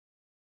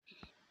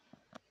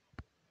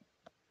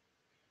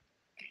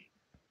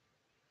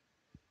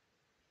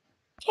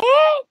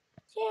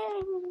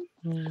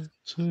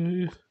Two.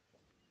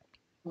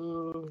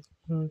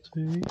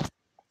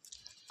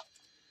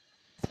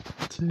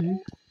 Two.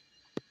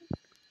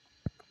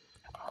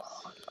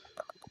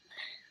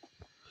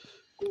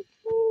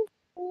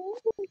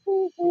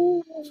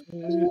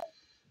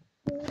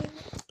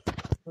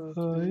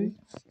 Hi.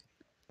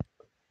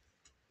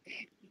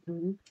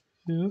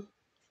 Yeah.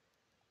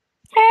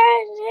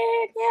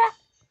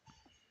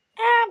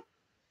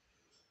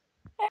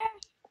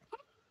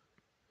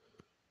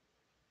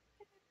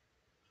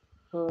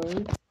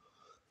 Hi.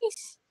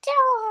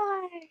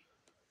 Store.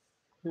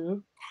 Yeah.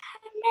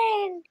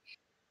 Man,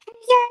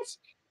 yes,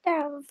 the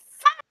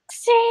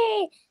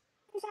foxy.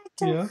 Got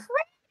the Yeah.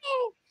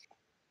 friend.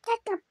 Got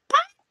the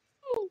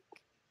bunny.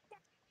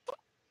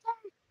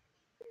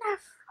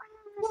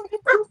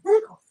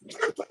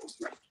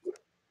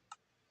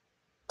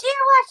 Do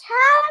you watch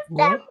all of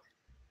them? What?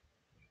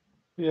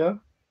 Yeah.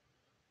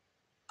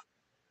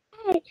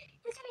 Hey,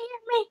 you can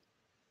hear me.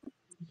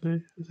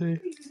 See.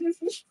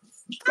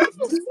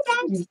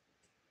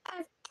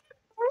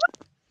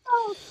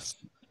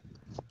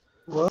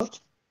 What?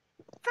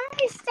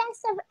 5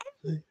 cents of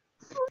See.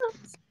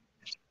 apples.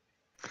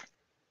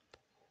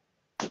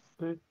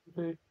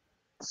 See.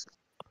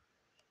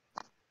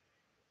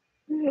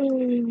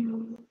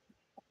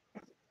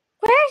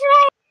 Where's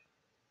my?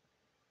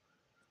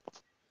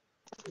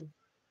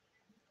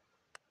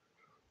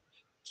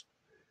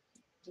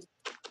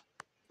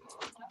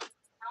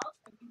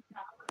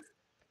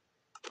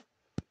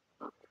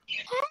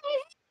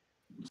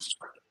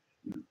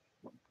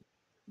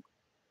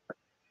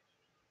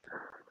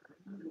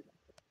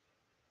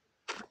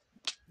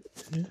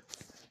 Yeah.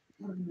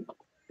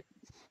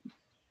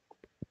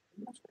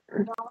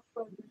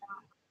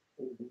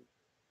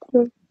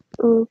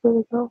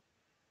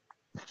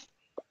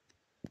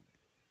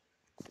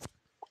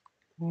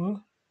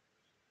 What?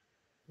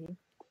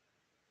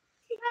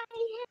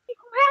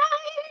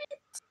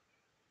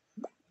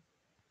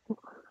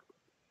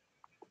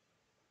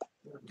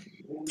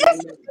 This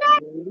is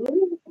not.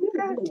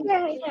 Oh,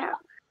 there we go.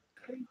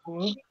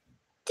 What?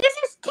 This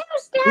is 2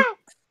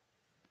 snacks.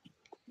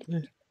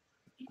 Yeah.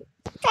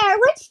 Okay,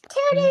 which 2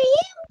 do you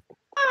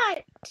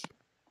want?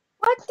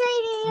 What 3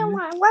 do you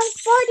want? What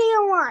 4 do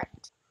you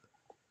want?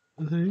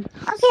 See.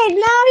 Okay,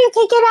 now you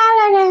can get out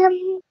of them.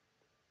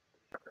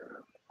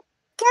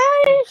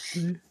 Guys.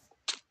 See.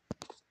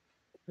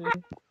 See.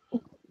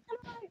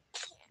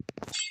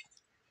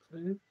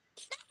 See.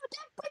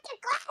 Don't put the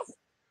glass.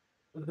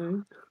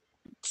 See.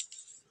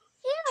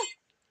 Yeah.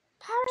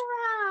 Power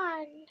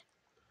on.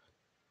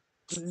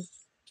 See.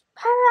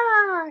 Power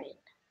on.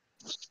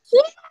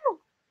 Yeah.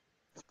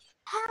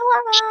 Power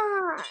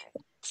on.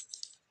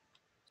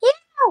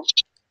 Yeah.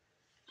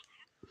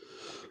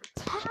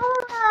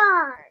 Power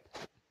on.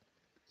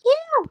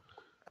 Yeah.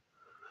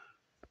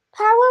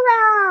 Power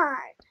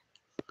on.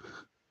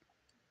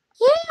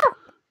 Yeah.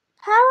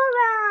 Power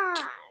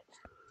on.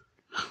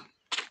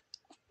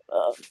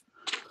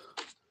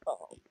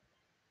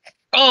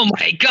 Oh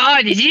my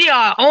god, is he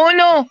our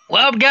owner?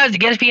 Well, guys, I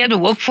guess we have to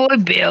work for a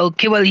bill.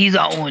 Okay, well, he's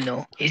our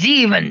owner. Does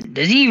he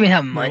even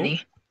have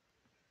money?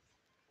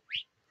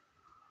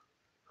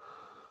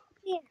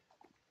 Yeah.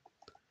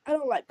 I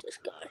don't like this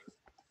guy.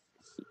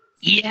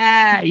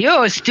 Yeah,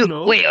 you're still.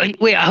 No. Wait,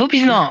 I hope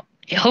he's not.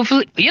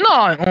 Hopefully, you're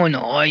not our owner,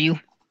 are you?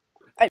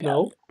 I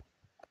know.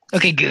 No.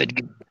 Okay,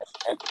 good.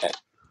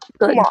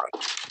 Come on.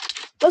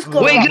 Let's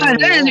go. Wait,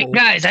 Whoa.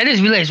 guys, I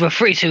just realized we're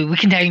free, so we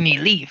can technically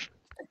leave.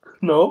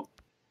 No.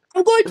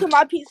 I'm going to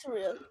my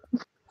pizzeria.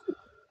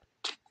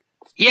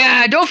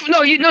 Yeah, don't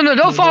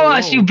follow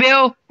us, you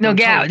Bill. No,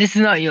 get out. This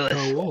is not yours.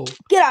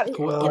 Get out of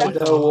here. Get out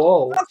of here.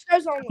 Whoa.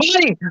 Upstairs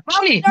only.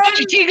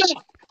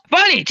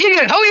 Bonnie,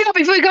 Chica, hurry up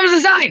before he comes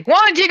inside.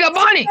 One, Chica,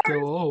 Bonnie.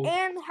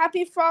 And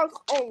Happy Frog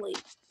only.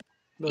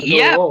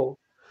 Yep.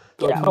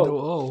 Get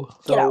out.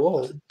 Get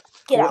out.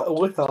 Get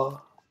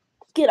out.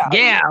 Get out.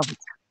 Yeah.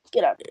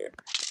 Get out of here.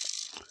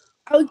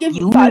 I'll give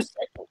you 5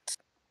 seconds.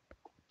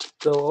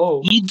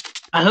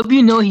 I hope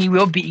you know he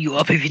will beat you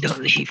up if you don't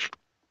leave.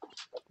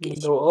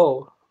 Get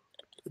out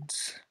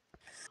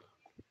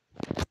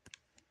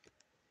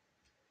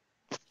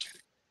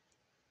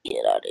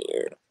of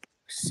here.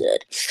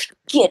 Said,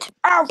 get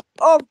out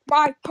of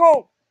my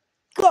home.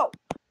 Go.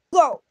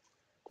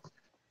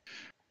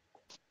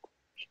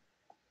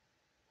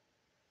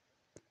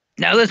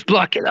 Now let's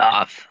block it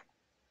off.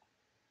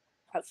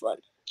 Have fun.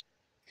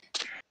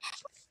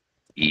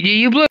 Do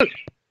you block?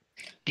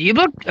 You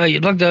blocked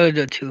the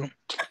other 2.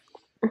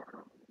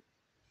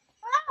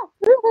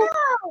 Oh,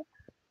 no.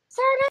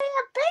 So they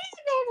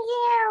abandoned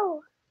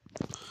you.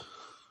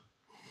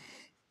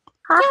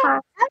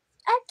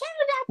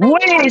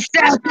 Wait a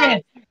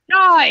second!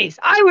 Guys,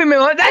 I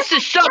remember. That's the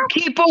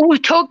shopkeeper who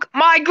took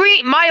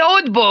my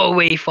old ball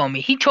away from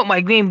me. He took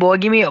my green ball,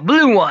 give me a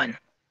blue one.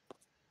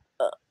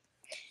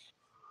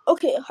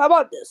 Okay, how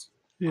about this?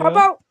 How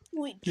about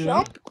we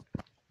jump,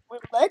 we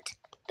let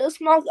the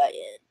small guy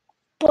in,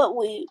 but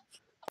we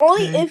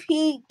only if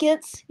he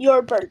gets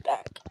your bird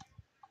back.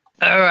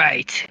 All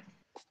right.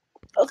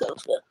 Okay,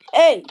 let's go.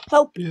 Hey,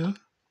 help! Yeah.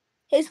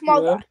 Hey,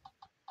 small guy.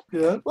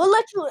 Yeah. We'll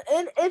let you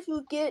in if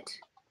you get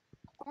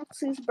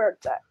Foxy's bird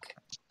back.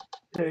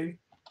 Okay.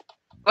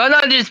 Well,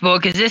 not this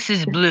book, because this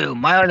is blue.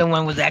 My other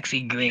one was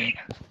actually green.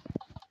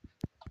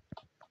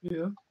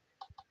 Yeah.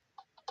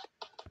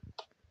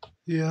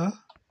 Yeah.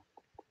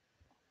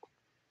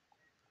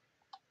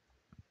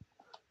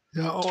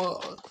 Ja,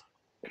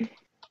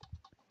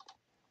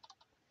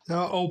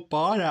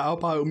 bara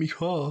about me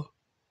car.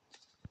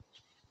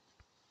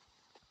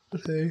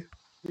 Okay.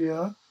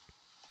 Yeah.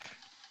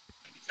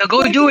 So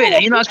go Hey, do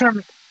it. You're not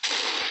coming.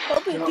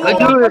 Kobe, do you Go want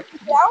to do it.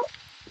 come out?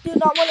 Do you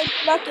not want to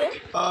come back in?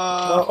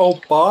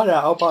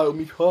 bara about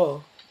me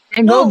car.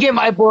 And No. go get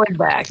my board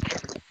back.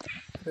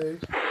 Okay.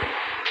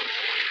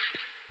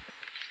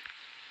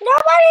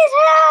 Nobody's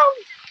home.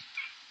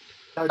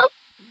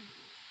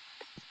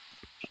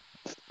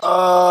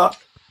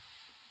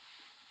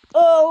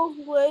 Oh,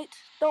 wait.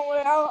 Don't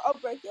worry. I'll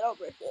break it. I'll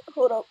break it.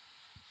 Hold up.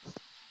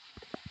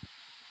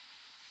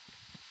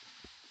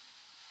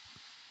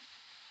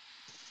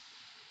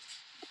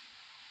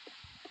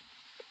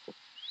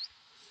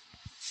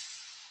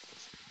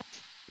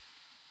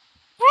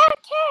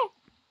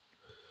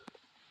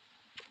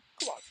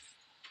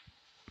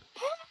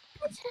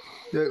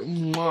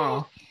 Come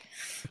on.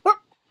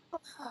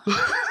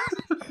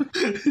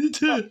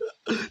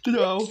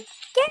 No.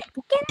 Get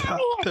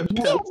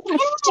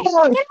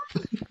out of here.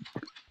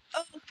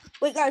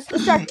 Wait, guys.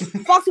 Distracted.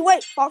 Foxy,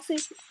 wait. Foxy,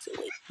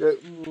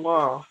 wait.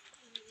 What?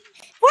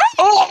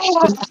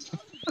 Oh!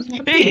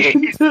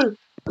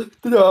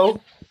 No.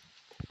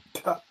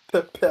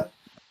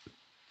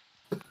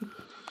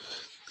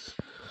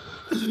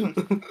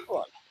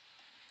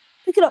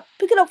 Pick it up.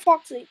 Pick it up,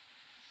 Foxy.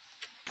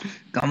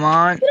 Come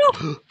on.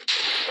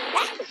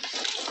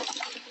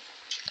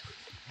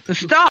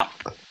 Stop!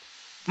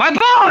 My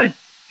board!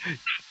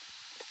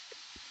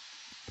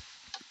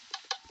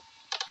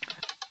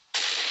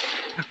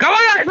 Come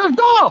on, let's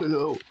go!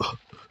 No.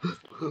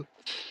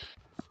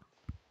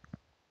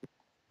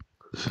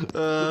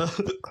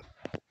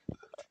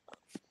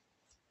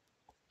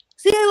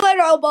 See you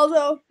later,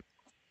 Bozo.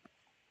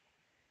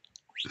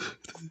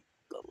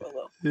 Go.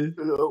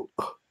 No.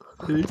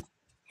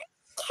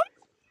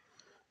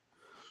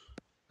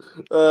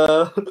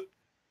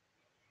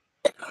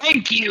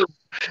 Thank you.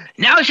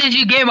 Now since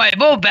you gave my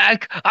board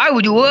back, I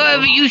will do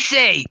whatever you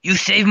say. You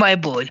saved my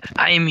board.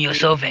 I am your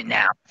servant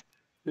now.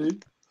 I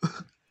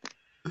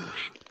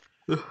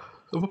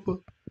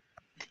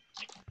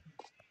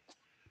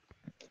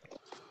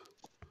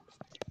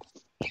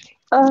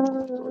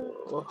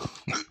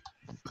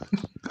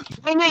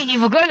mean,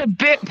 you were gonna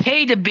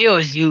pay the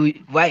bills, you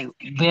right,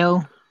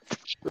 Bill?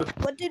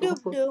 What did you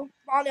do?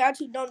 Bonnie,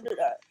 actually don't do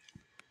that.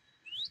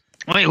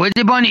 Wait, what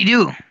did Bonnie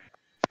do?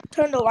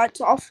 Turn the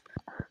lights off.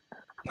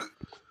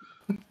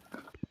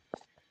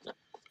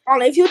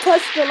 Bonnie, if you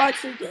touch the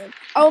lights again,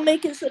 I'll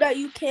make it so that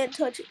you can't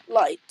touch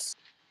lights.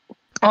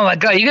 Oh my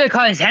god, you gonna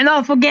cut his hand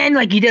off again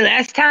like you did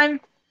last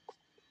time?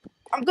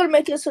 I'm gonna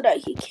make it so that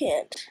he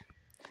can't.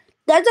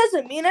 That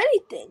doesn't mean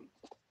anything.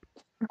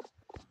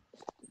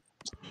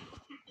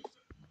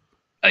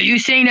 Are you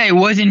saying that it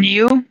wasn't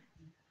you?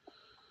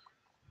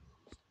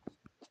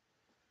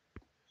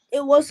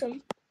 It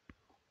wasn't.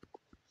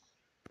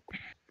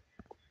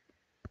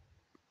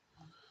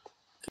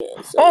 Okay,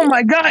 so Oh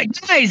my god,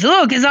 guys,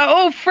 look, it's our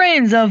old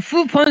friends of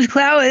Fruit Punch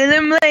Cloud and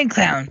Lemonade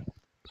Clown.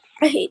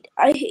 I hate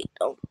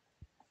them.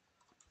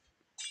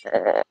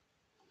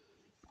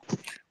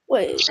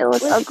 Wait. It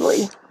was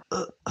ugly.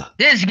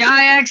 This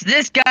guy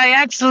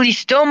actually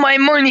stole my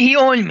money he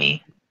owed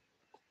me.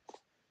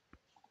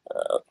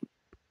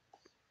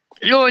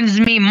 He owes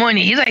me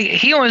money.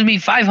 He owes me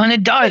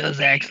 $500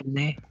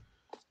 actually.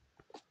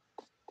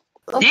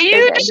 Okay,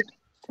 then.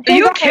 Are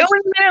you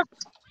killing them?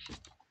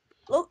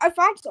 Look, I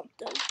found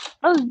something.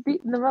 I was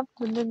beating them up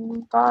and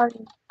then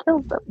Bonnie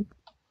killed them.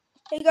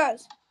 Hey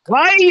guys.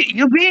 Why are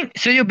you're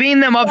beating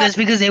them up just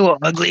because they were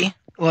ugly?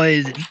 What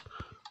is it?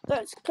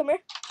 Guys, come here.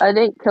 I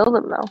didn't kill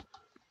them though.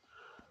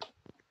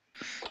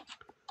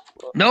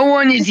 No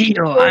one is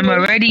here. I'm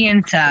already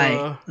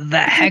inside. The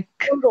heck?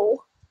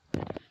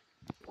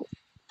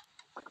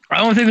 I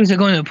don't think it's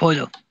going to the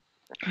portal.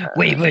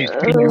 Wait. I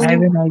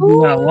have an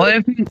idea. What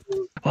if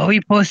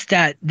we post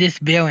this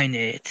bill in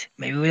it?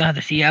 Maybe we don't have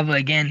to see Ava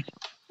again.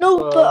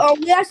 No, but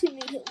we actually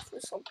need him for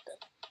something.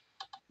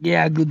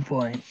 Yeah, good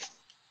point.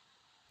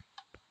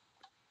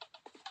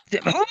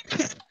 What?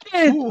 Who's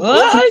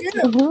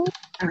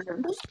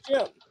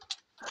Jim?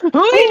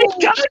 Who even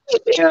talking to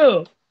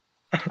you?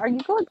 Are you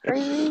going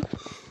crazy?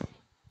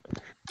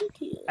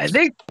 I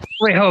think.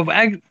 Wait, hold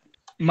on.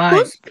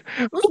 Mike.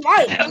 Who's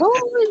Mike? Who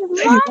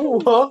is Mike?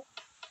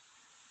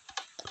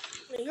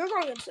 You're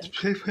going insane.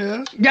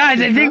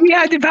 Guys, I think we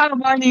have to power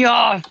Bonnie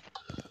off.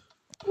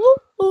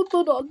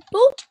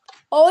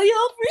 I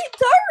have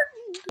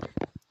returned.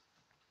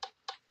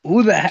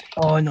 Who the heck?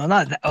 Oh no,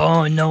 not that.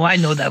 Oh no, I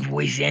know that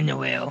voice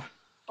anyway. Oh.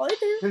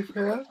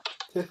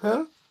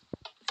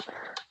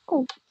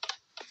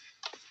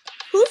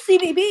 Who's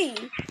CBB?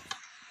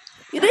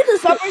 You need to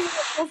stop breaking the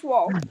fourth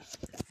wall.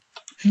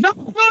 No,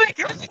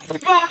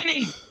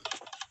 Bonnie!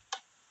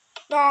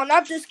 No,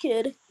 not this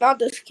kid. Not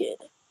this kid.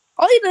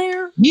 Are you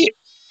there?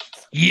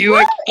 You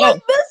What? are. I Oh,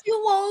 miss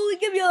you, Wally.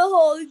 Give me a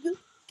hug.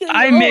 Give me a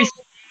I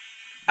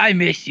hug.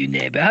 miss you,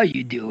 neighbor. How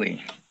you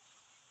doing?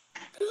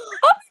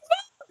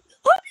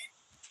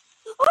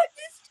 I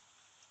missed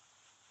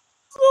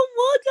so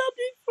much.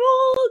 Happy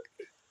Frog.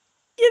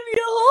 Give me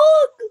a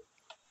hug.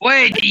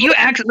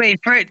 Wait,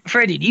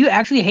 Freddy, do you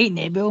actually hate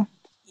Neighbor?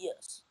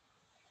 Yes.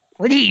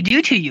 What did he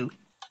do to you?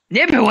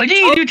 Neighbor, what did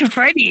you do to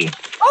Freddy?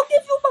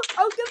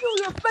 I'll give you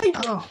your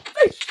favorite Oh.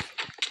 fish.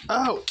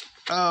 Oh.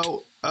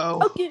 Oh.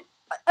 Oh. Okay.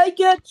 I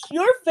get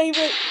your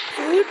favorite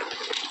food.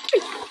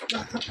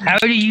 Fish. How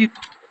do you?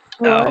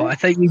 Oh, What?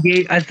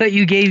 I thought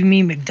you gave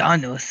me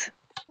McDonald's.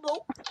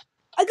 No.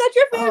 I got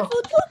your favorite Oh.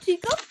 food too,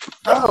 Chica.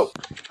 Oh.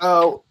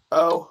 Oh.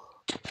 Oh.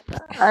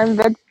 I'm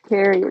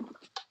vegetarian.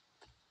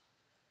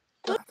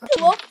 Don't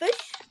you love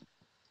fish?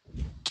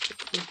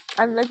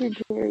 I'm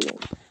vegetarian.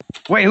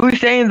 Wait, who's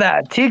saying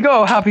that?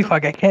 Tigo or Happy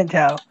Fuck? I can't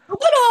tell. I'm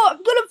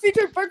gonna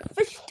feature bird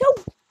fish too.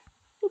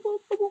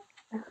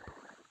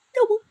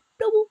 Double.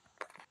 Double.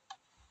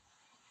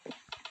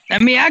 I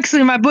mean,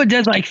 actually, my boy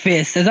does like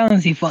fish. That's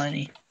honestly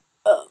funny.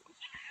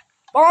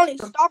 Bonnie,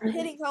 stop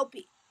hitting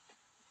Helpy.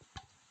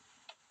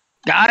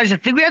 Guys, I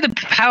think we have to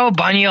power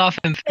Bunny off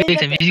and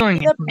fix him. He's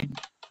going insane.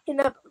 He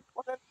never.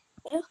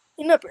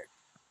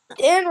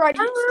 Stand right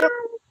here.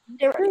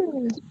 Stand right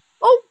here.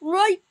 Oh,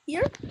 right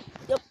here.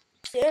 Yep.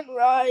 Stand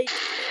right.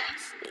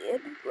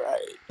 Stand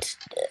right.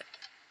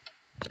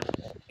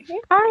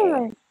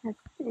 Hi, let's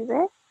do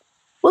this.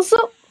 What's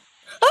up?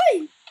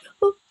 Hey!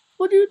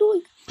 What are you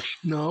doing?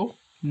 No.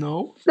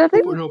 No.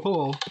 Nothing. No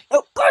pillow.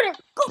 Oh, Carter!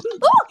 Go!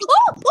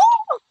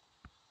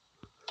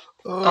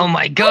 Oh! Oh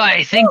my god,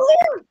 I think.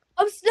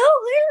 I'm still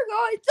here,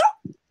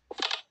 guys.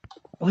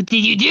 What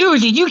did you do?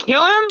 Did you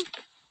kill him?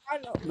 I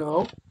know.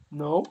 No.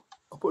 No.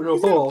 I'll put no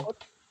He's in a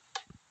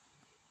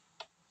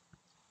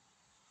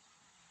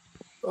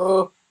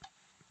pillow.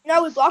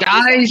 Now we block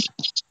Guys,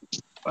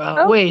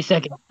 wait a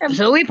second.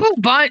 So we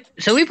put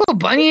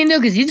Bunny in there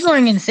because he's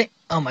going insane.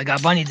 Oh my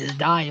god, Bunny just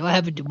died. What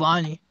happened to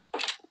Bunny?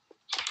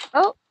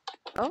 Oh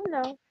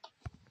no.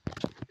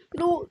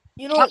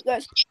 You know what,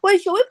 guys?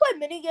 Wait, should we play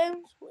mini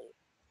games? Wait.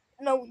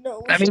 No.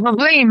 I mean, we're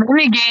playing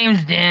mini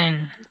games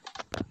then.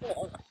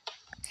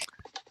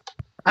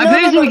 I No,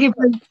 basically can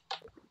play.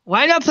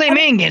 Why not play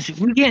mini games? If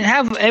we can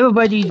have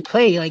everybody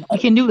play, like, we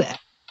can do that.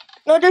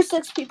 No, there's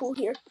 6 people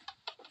here.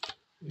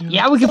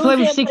 Yeah, we can So play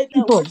we with can't 6 play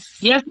people.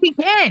 networks. Yes, we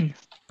can.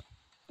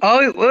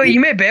 Oh, well,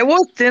 you made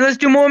Beowulf? Then let's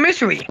do more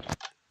mystery.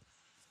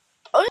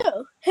 Oh,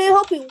 yeah. Hey,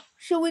 Helpy,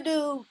 should we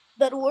do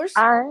Bed Wars?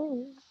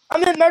 I'm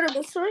Murder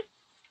Mystery.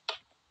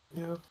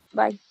 Yeah.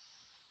 bye.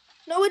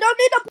 No, we don't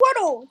need a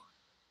portal.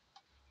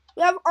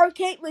 We have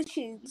arcade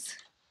machines.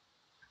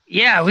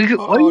 Yeah, we could.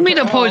 What do you mean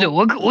the portal?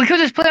 We could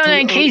just play on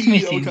in case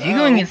machines. You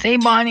going insane,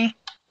 Bonnie?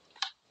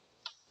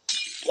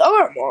 Y'all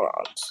are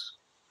morons.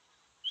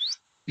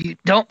 You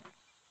don't.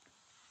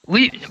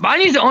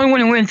 Bonnie's the only one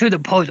who went through the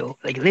portal.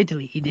 Like,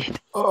 literally, he did.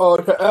 L.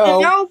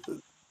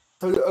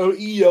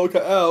 O-E-O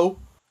to L.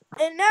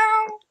 And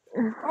now,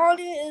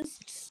 Bonnie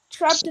is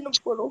trapped in a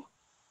portal.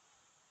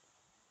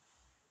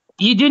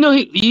 You do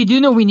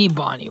know we need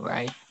Bonnie,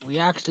 right? We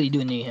actually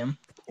do need him.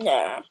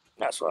 Nah,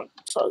 that's one.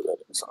 It's all good.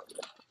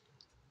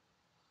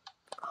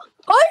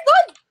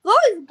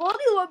 Guys, Bonnie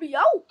let me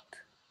out.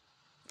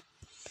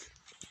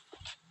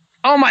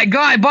 Oh my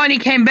god, Bonnie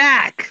came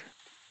back!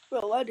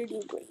 Bro, why did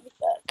you bring it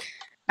back?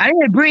 I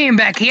didn't bring him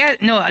back.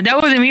 No, that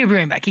wasn't me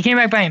bringing him back. He came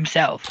back by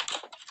himself.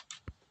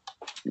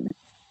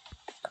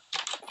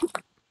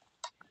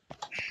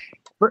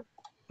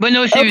 But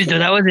no, serious though,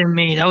 that wasn't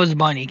me. That was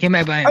Bonnie. He came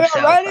back by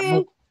himself.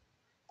 Ready?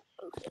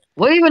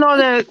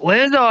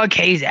 Where's the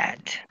arcades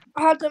at?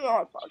 I have them in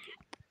my pocket.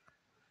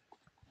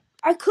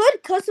 I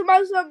could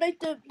customize them and make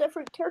the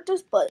different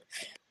characters, but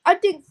I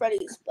think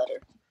Freddy's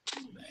better.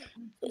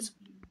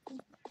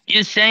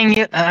 You're saying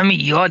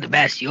you're the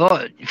best.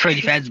 You're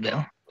Freddy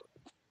Fazbear.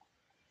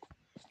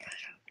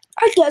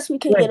 I guess we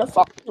can get a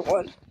Fox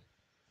one.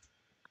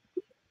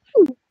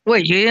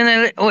 Wait,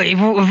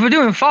 if we're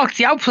doing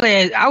Foxy,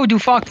 I would do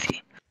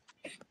Foxy.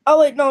 Oh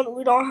wait, no,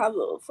 we don't have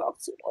a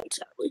Foxy one,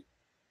 sadly.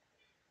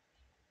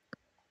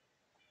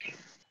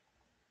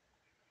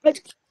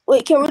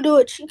 Wait, can we do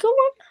a Chica one?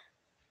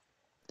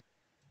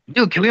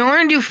 Dude, can we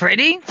only do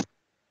Freddy?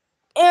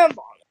 And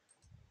Bonnie.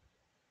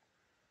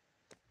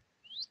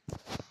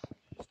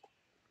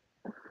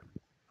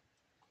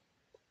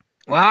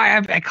 Well,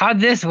 I caught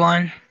this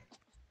one.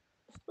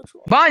 Which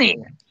one? Bonnie!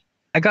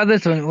 I got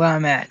this one where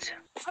I'm at.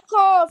 I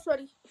call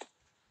Freddy.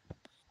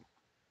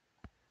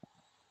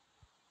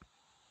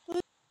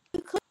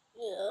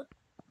 Yeah.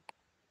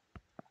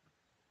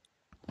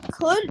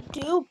 Could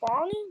do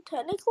Bonnie,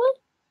 technically.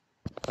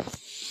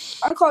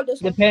 I call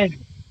this one. Depends.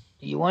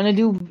 You want to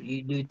do?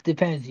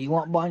 Depends. You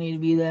want Bonnie to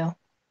be there?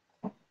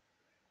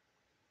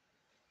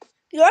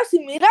 You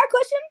asking me that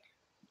question?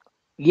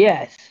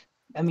 Yes.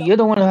 I mean, you're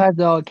the one who has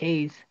the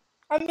arcades.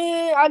 I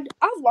mean, I've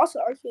lost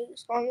the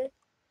arcades on it.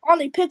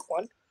 Only pick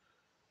one.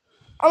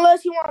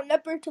 Unless you want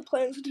Nepper to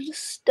play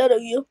instead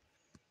of you.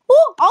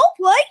 Oh, I'll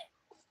play.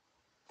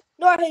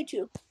 No, I hate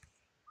you.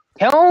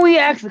 Can't we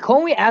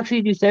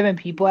actually do 7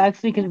 people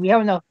actually? Because we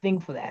have enough thing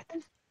for that.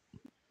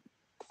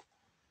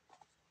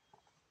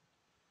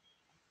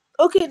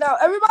 Okay, now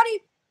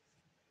everybody.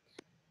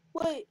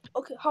 Wait.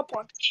 Okay, hop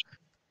on.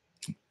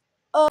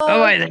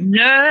 Alright, then.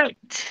 Wanna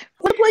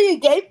play a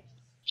game?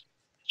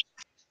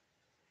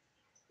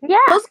 Yeah.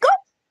 Let's go.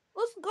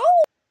 Let's go.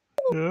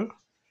 Yeah.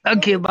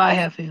 Okay, bye,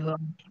 happy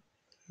fun.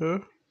 Yeah.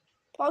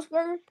 Pause,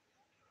 Gregor.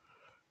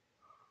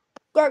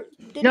 Gregor,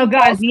 did No, you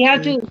guys, pause? we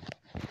have to.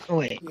 Oh,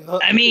 wait. Yeah.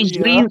 I mean,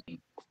 Yeah.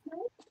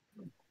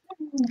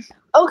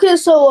 Okay,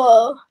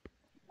 so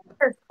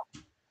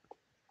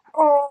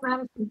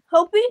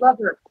Helpy, Love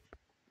her.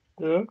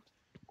 Yeah.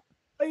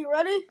 are you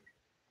ready?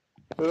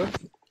 Yeah.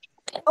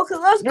 Okay,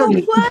 let's go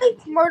Yeah. play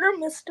Murder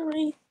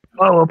Mystery.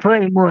 Oh, we're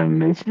playing more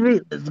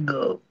mystery. Let's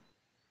go.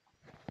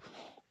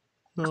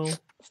 No.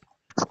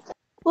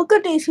 Look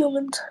at these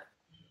humans.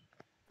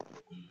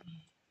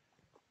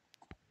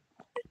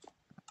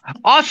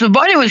 Also,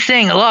 Bunny was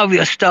saying a lot of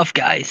your stuff,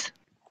 guys.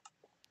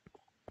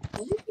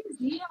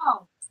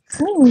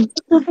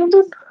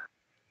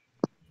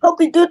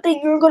 Helpy, do you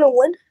think you're gonna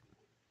win?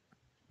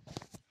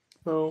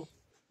 No.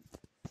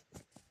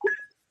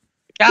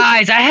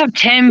 Guys, I have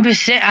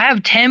 10%. I have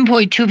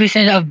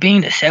 10.2% of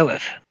being the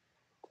sheriff.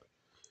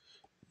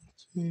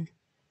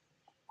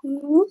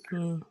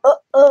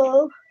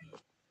 Uh-oh.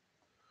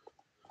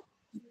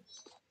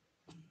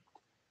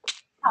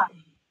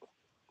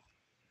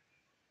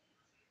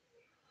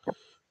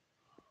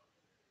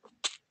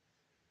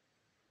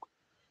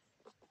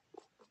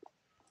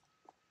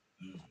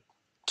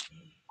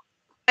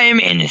 I am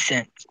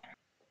innocent.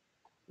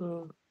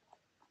 So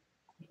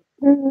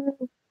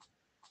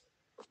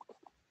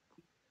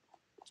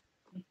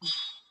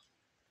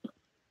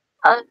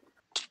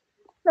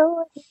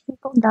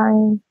people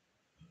dying.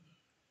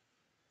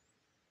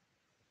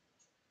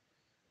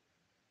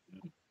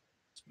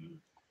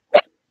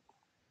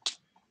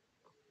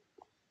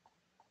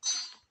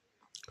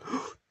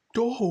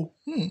 Dog.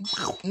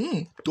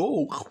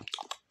 Dog.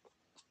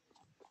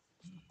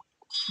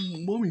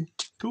 Mommy.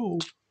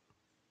 Dog.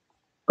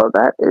 Oh,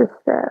 that is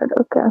sad.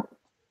 Okay.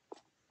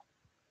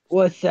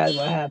 What's sad?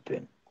 What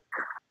happened?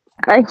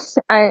 I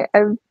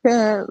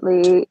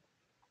apparently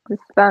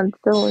just found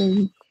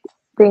someone's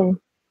thing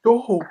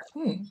Dog.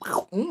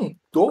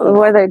 Dog.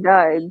 where they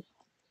died.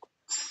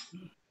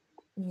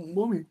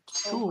 Mommy.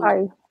 Dog.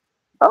 Hi.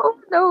 Oh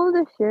no,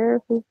 the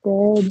sheriff is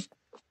dead.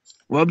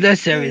 Well,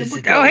 that's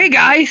everything. Oh, hey,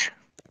 guys.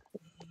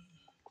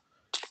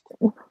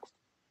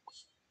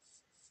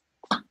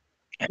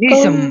 I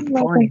need some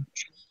my points.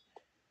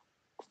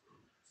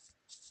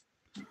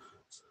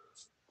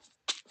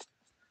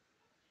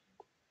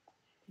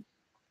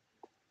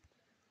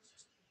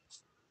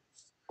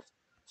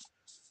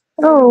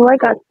 Oh, I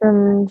got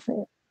some.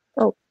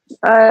 Oh,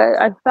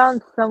 I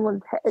found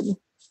someone's head.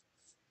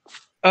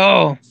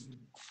 Oh.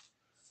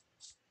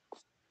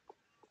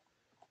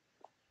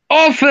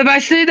 Oh, Flip, I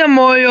see the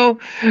memorial.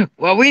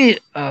 Well, we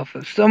need. Oh,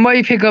 Flip,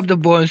 somebody pick up the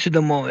board and see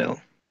the memorial.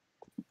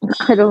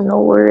 I don't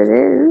know where it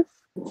is.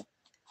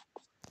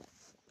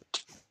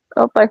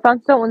 Oh, I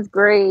found someone's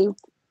grave.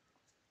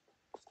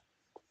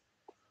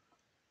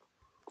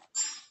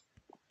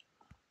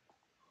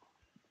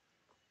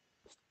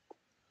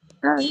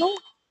 I don't know.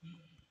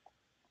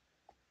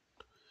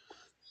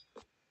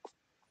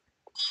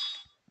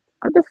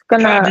 I'm just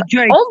gonna. The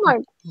Drake. Oh my!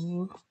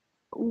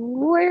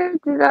 Where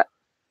did I?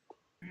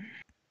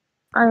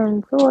 I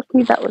am so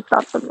lucky that was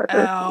not the murder.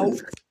 Ow.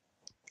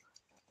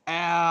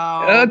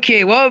 Ow.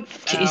 Okay, well,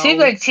 it Ow. seems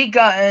like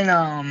Tika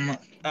and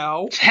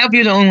Ow. Help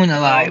you the only one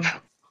alive.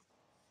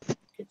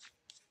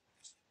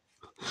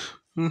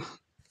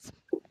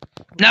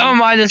 Never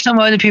mind, there's some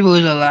other people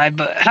who's alive,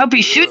 but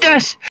Helpy, shoot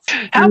us!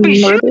 Helpy,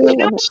 shoot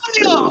us!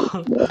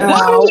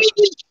 Ow.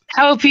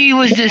 Helpy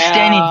was just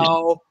standing there.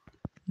 Ow.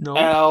 No.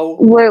 Ow.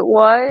 Wait,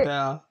 what?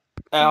 Yeah.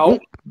 Ow.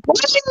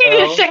 What did you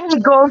just say,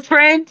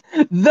 girlfriend?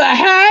 The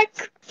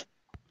heck?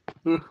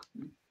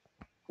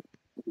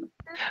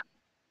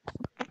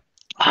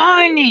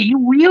 Honey, you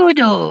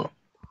weirdo.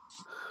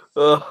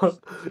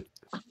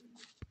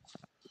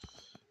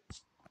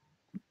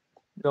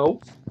 No.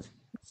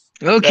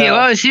 Okay, Yeah.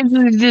 well, it seems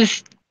like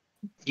this.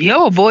 You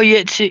have a boy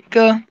yet,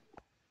 Tika?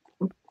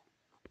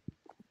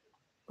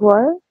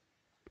 What?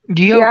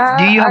 Do you have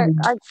I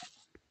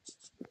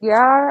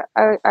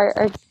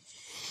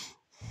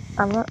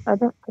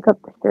didn't pick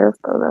up the stairs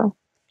though.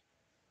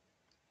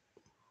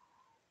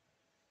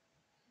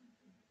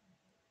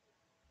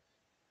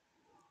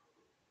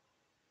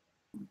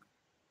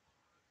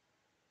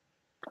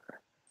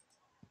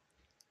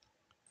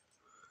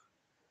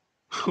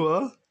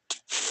 What?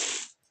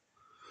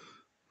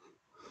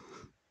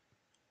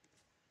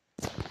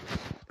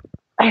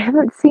 I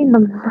haven't seen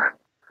them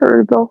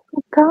for the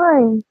whole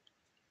time.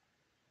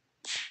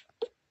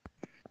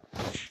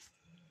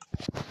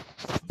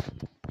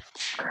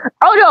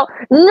 Oh no!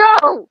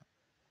 No!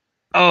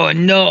 Oh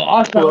no!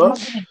 Also,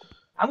 What?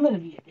 I'm gonna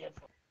be a dead.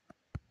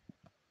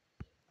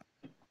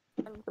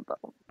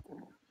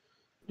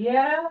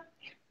 Yeah.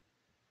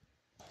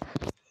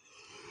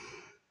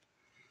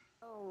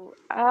 Oh,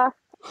 I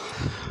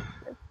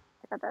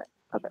got that.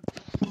 Okay.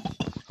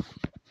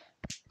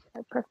 I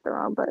pressed the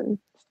wrong button.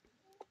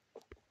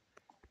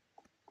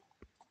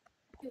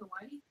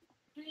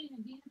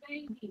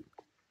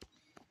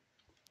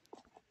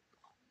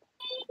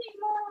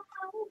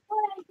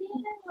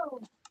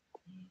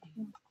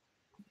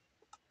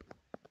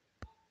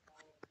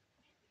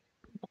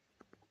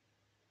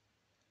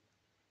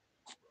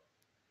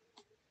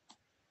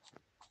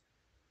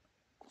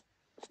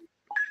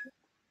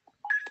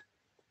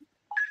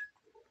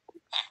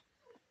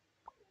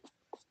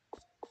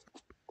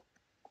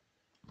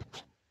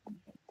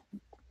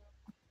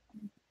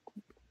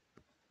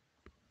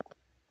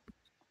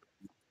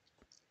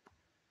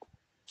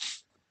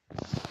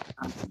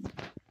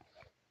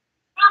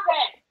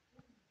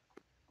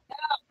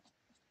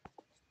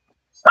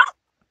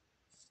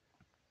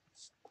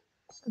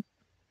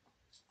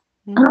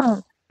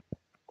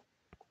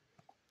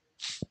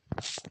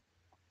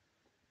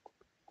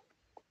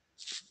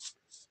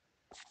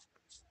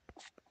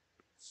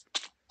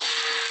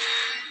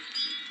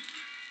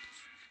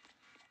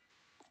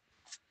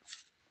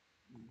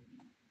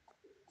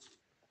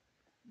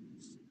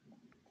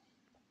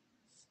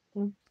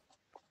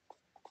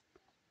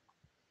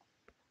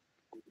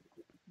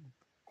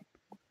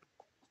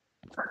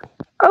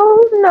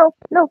 Oh no,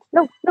 no,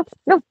 no, no,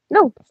 no,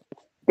 no.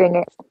 Dang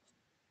it.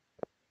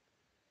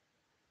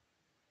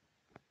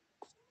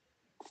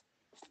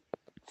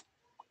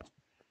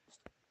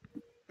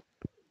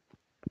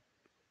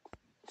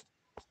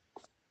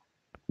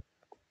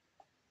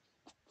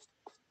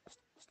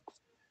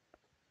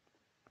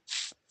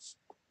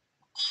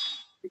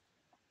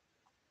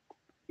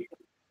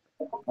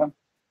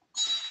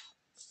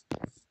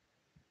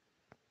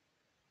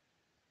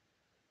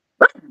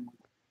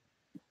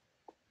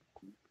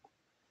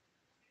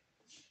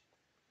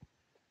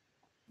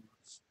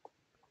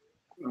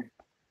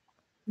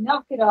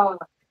 Knock it off.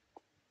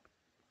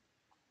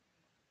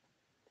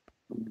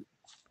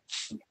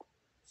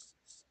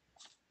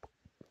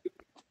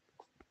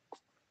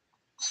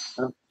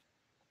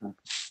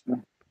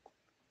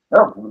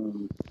 Ow.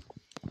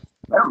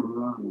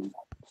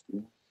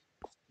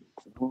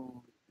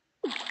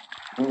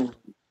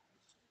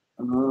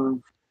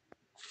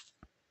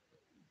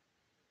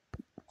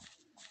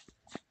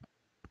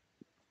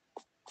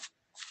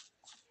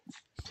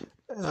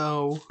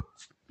 Ow.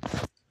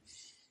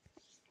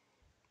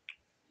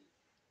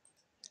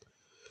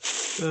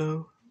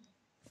 Ow.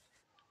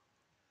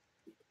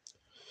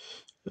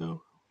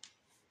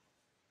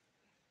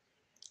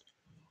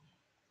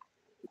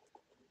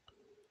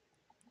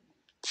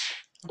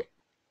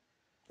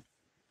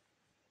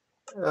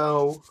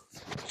 Ow.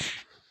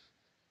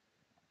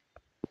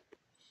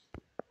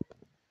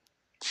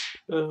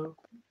 Ow.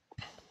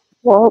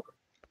 Well,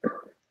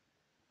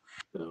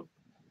 Ow.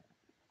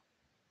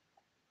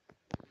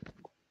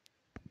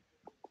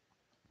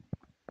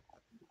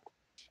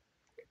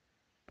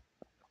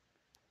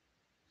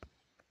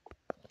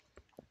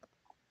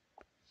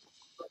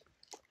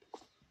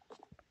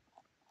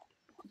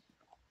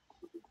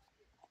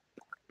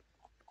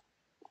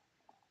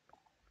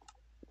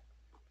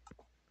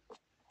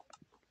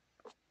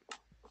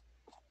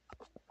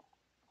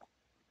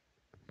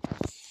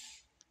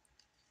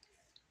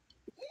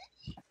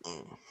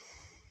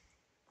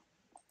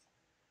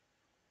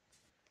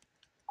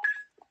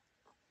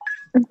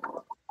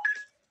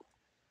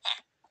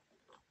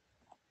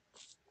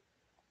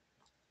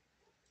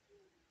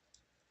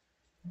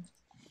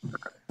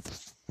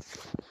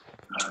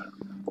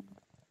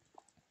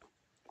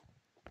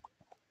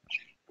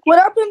 What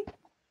happened?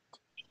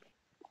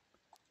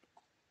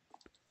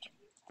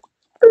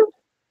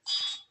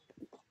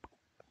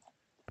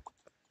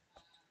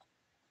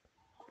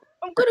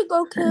 I'm gonna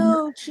go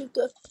kill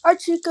Chica. Hi,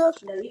 Chica.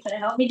 No, you gonna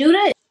help me do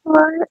this?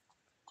 what?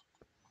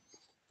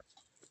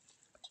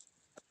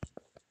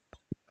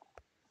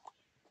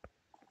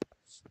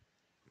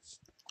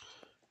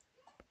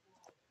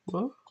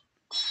 What?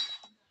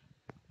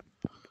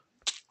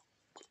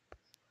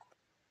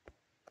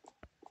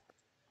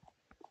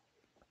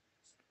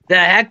 The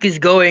heck is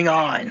going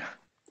on?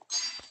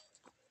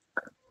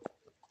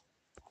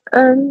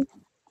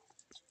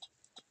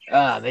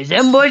 Is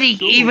everybody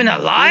even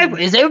alive?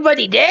 Is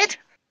everybody dead?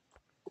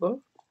 What?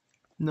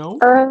 No?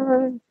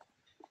 I'm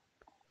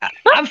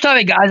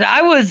sorry, guys.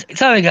 I was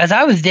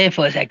dead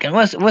for a second.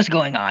 What's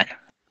going on?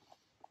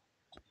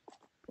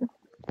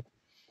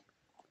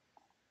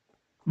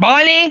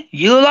 Bonnie,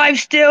 you alive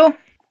still?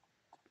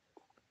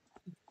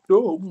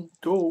 No.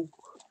 No.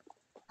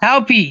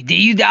 Helpy, did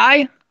you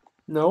die?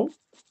 No?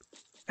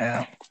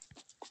 Oh.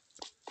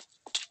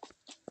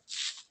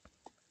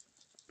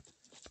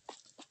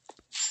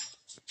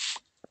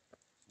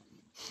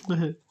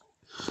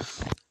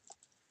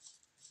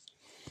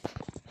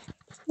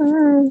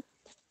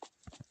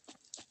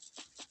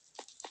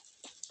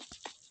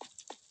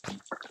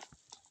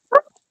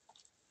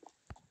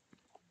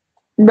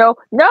 No,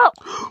 no.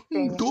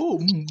 Dang it. No.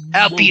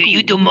 Helpy, are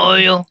you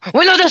demortal?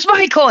 Well, no, that's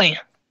my coin.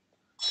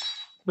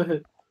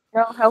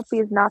 No,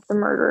 Helpy is not the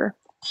murderer.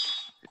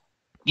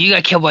 You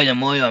got killed by the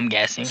Moyo, I'm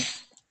guessing.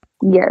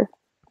 Yes.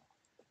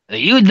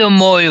 You the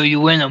Moyo,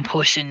 you win a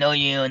pushing, no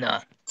you're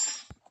not.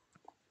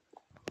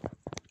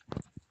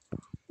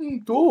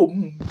 Oh,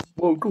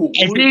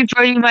 I think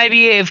Freddy might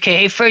be AFK.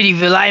 Hey Freddy,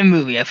 the live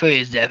movie, I thought he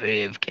was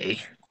definitely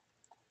AFK.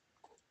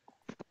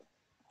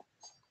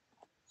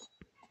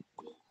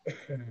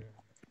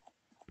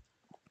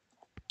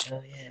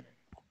 Oh yeah.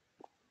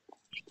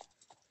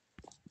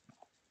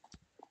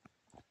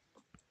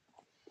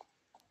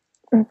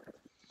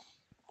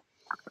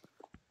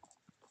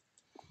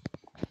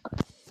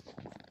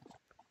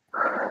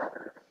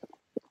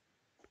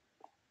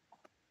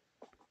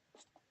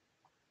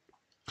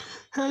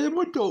 Hey,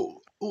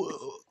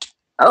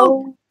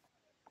 Oh.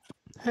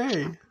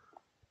 Hey.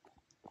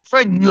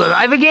 Freddy, you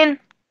alive again?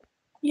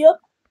 Yep.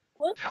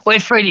 What?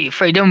 Wait, Freddy,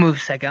 don't move a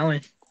second. I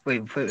want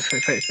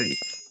Freddy.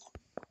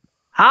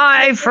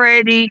 Hi,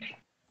 Freddy.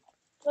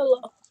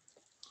 Hello.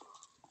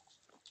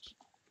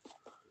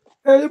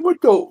 Hey,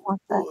 What's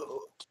that?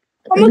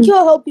 I'm gonna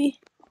kill Helpy.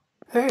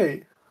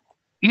 Hey.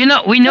 You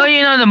know, we know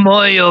you're not the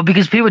Moyo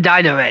because people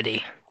died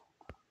already.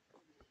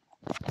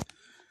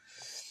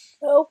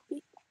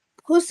 Helpy.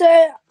 Who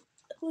said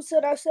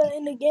I said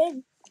in the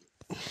game?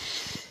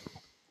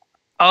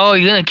 Oh,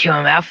 you're gonna kill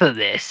him after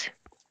this.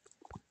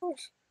 Of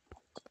course.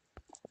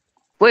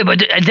 Wait, but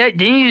didn't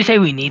you say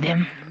we need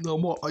him? No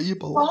more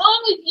Ebola. What's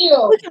wrong with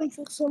you? We can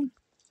fix him.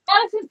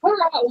 Madison, put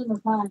her out one more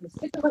time.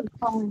 Stick to her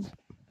phone.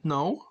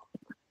 No.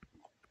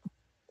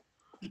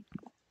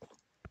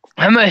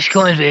 How much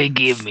coins did it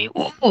give me?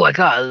 Oh, I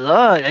got a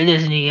lot. I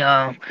just need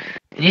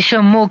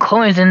some more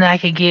coins and I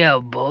can get a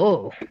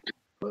bow.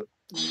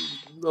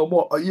 No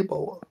more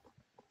Ebola.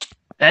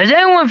 Does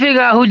anyone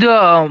figure out who the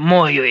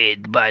Moyo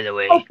is, by the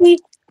way? Helpy.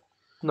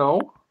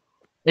 No.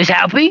 Is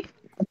Happy?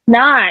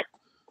 Not.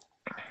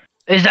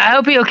 Is that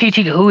Happy? Okay,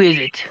 Chica, who is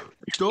it?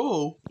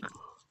 Go.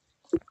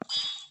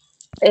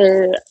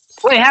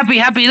 Wait,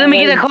 Happy, let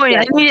me get a coin.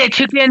 I need a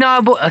chicken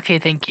bow. Okay,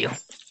 thank you.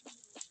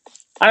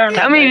 I don't know.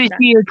 Tell me if you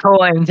see a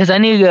coin, because I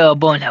need a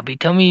bone, Happy.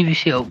 Tell me if you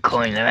see a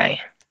coin, alright?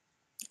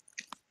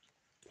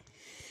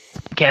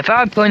 Okay, I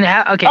found a coin.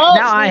 Okay, Oh,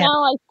 now I have.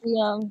 now I see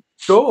him.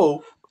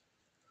 Go.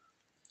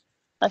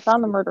 I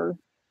found the murderer.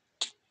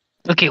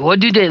 Okay,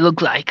 what do they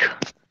look like?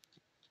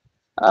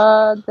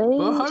 Hi,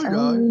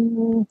 guy.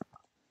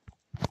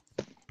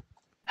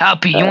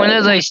 Happy, you wanna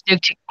like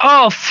stick to?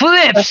 Oh,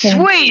 flips!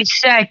 Okay. Wait a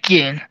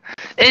second.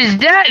 Is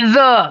that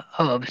the?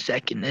 Hold up a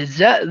second. Is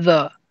that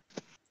the?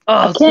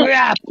 I Oh can't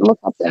crap! look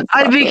up there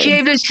I properly.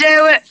 became the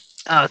sailor.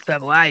 Oh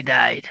crap! Well, I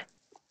died.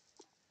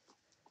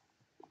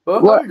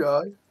 What? Hi,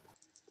 guy.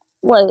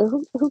 Wait,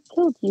 who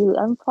killed you?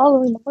 I'm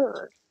following the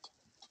murderer.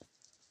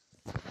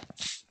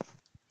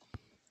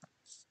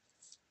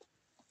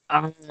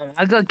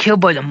 I got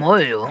killed by the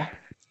Moyo.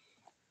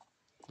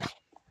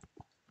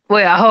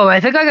 Wait, hold.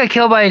 I think I got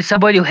killed by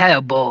somebody who had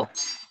a bow.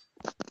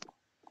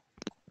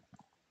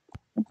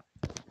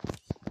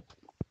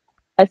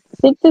 I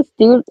think this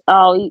dude.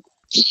 Oh,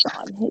 he's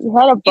gone. He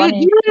had a You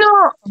bunny. do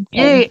know? Something.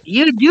 Yeah,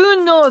 you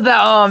do know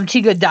that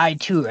Chica died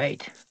too,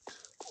 right?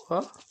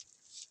 Huh?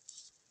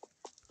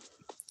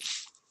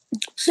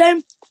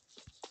 Same.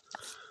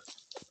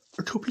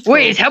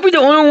 Wait, is Happy the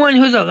only one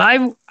who's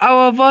alive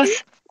out of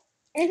us?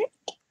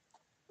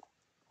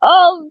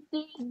 Oh,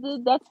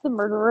 dude, that's the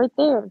murderer right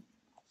there.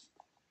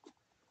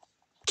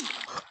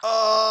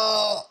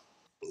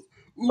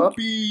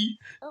 Oopie.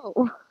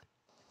 Oh.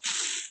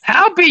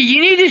 Happy,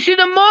 you need to see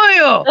the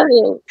Moyo.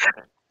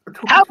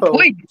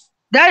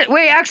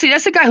 Wait, actually,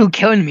 that's the guy who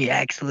killed me.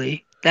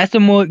 Actually, that's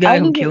the guy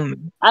who killed me.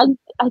 I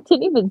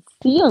didn't even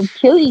see him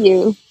kill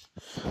you.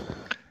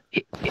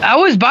 I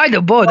was by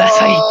the boat. That's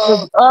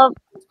how you.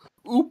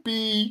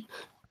 Oopie.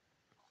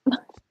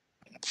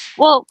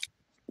 Well,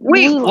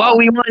 We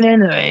we won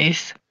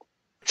anyways.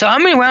 So how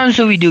many rounds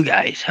do we do,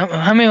 guys?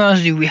 How many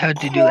rounds do we have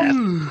to do left?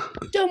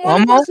 Then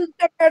one of us is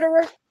the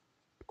murderer.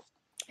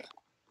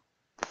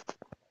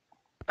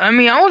 I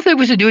mean, I don't think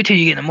we should do it till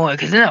you get the more,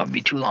 because then that would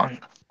be too long.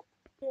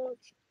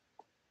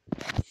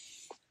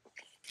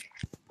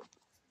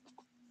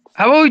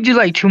 How about we do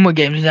like 2 more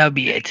games and that would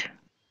be it?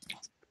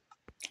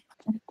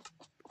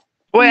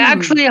 Wait,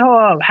 actually, hold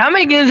up. How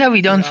many games have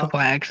we done so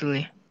far,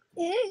 actually?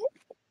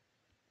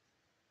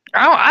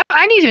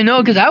 I need to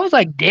know, because I was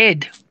like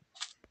dead.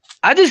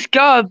 I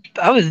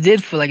was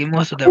dead for like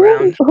most of the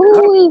rounds.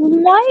 Who is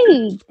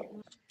Mike?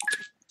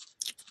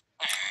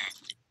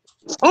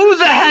 Who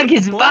the heck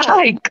is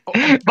Mike?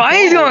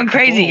 Bonnie's going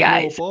crazy,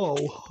 guys. So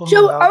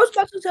I was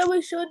about to say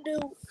we should do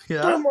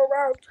 3 more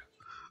rounds.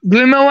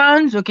 3 more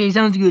rounds? Okay,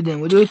 sounds good then.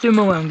 We'll do 3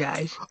 more rounds,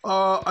 guys.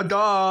 I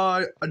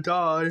died.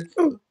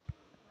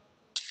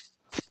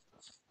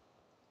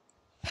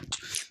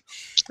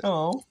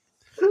 Oh.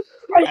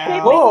 I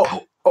hate Whoa.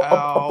 A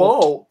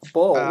ball.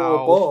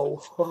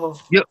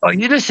 Are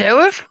you the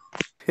sheriff?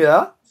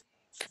 Yeah?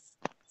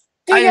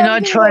 I do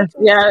not trust.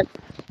 Yeah,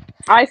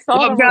 I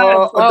saw him with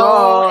a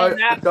bow and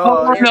that.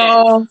 Oh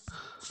no!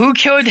 Who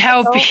killed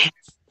Helpy?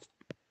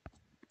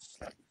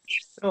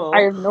 Oh.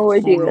 I have no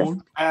idea. Hold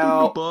on.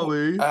 Ow.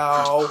 Bobby.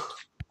 Ow.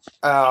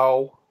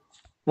 Ow.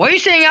 What are you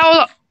saying,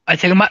 Owl? I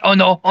think my. Oh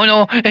no! Oh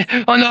no!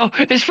 Oh no!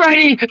 It's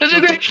Freddy! It's a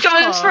great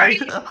shot! It's Hi. Freddy!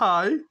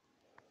 Hi.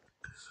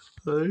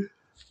 Hi.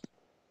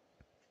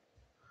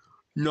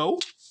 No.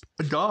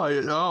 I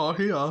died. Oh,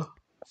 here.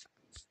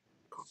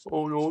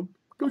 Hold on.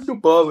 Dr.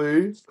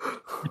 Bobby.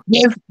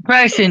 If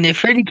Preston, if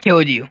Freddy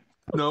killed you.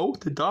 No,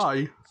 to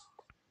die.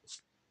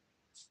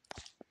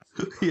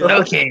 Yeah.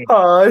 Okay.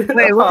 Hi.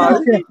 Wait, what Hi.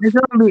 is it? It's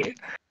gonna be.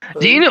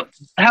 Do you know?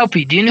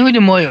 Helpy, do you know who the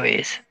Moyo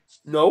is?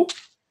 No.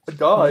 I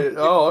died.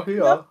 Oh,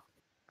 here.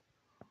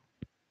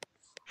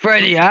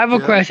 Freddy, I have a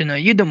Yeah. question. Are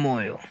you the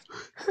Moyo?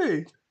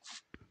 Hey.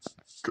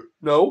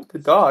 No, to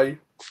die.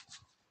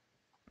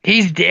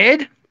 He's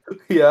dead?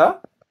 Yeah.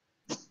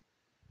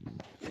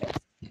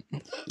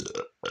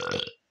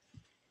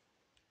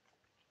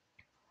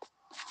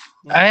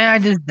 I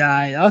just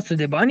died. Also,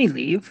 did Bonnie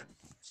leave?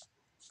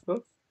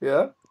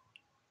 Yeah.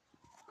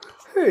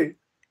 Hey.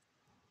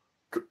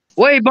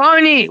 Wait,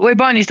 Bonnie! Wait,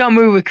 Bonnie, stop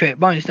moving quick.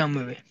 Bonnie, stop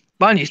moving.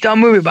 Bonnie, stop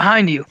moving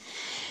behind you.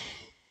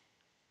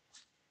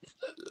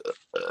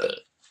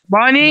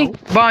 Bonnie? No.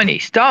 Bonnie,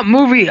 stop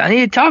moving. I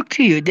need to talk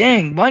to you.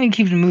 Dang, Bonnie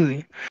keeps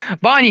moving.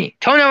 Bonnie,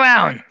 turn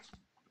around.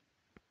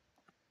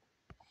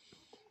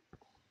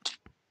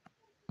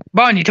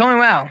 Bonnie, turn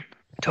around.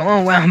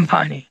 Turn around,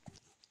 Bonnie.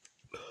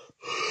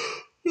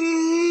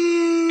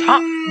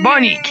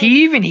 Bonnie, can you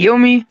even heal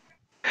me?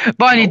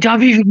 Bonnie, No. tell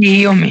me if you can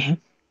heal me.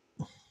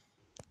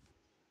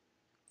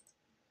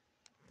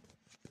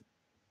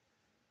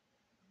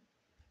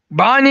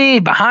 Bonnie,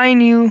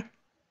 behind you.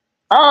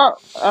 Oh,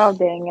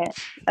 dang it.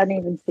 I didn't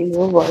even see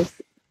your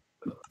voice.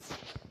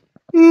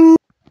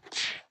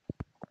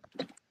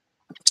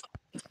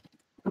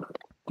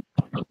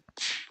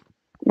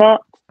 No.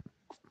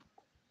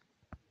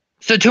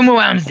 So 2 more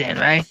rounds then,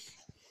 right?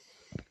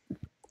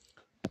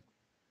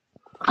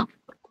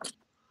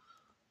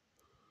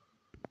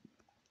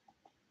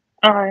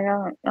 Oh,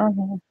 yeah.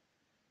 Okay.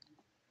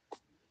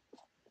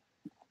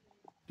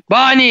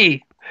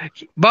 Bonnie!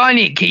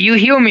 Bonnie, can you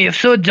heal me? If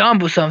so,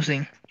 jump or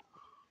something.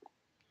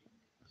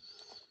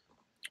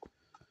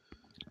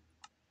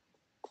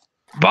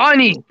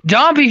 Bonnie,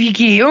 jump if you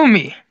can heal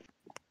me.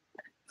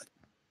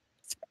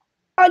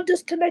 I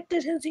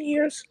disconnected his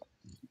ears.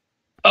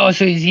 Oh,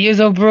 so his ears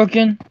are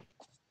broken?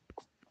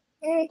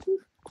 Mhm.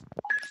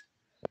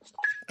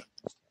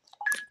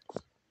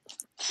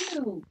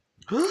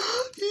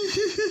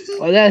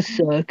 Oh, that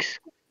sucks.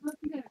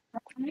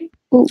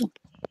 Ooh.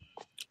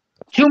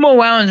 2 more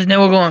rounds and then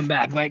we're going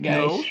back, right, guys?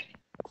 No.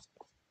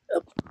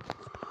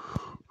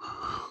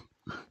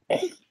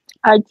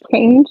 I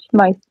changed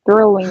my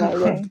throwing, I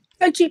think.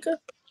 Hi, Chica.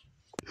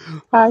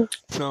 Hi.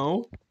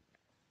 No.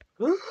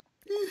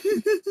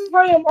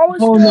 I am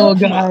always Oh no,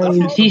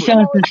 guys. He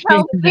sounds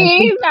Help suspicious.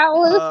 me! That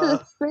was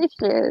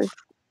suspicious.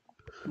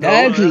 That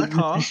No. actually is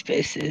Huh?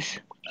 suspicious.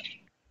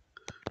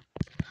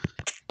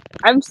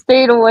 I'm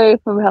staying away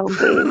from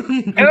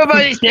helping.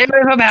 Everybody stay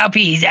away from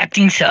Happy. He's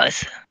acting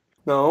sus.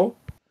 No.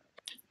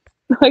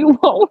 Like,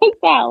 what was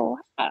that?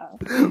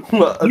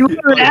 Wow. You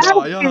were I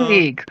die.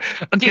 laughing.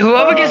 Okay,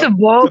 whoever gets a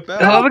ball, the bell.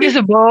 whoever gets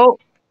a ball,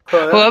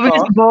 whoever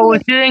gets a ball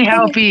was feeling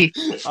happy.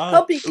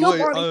 Helpy, kill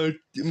Wait, Bonnie.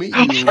 meet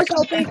Don't you. Where's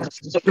Helpy?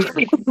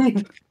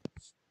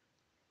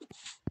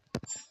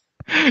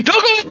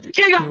 go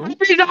kick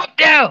up. He's up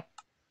there.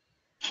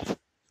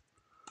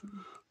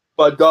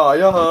 But die,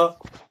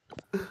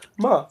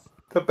 Ma,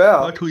 the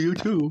bell. To you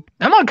too.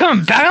 I'm not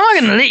coming back. I'm not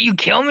gonna let you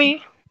kill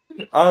me.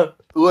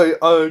 Wait,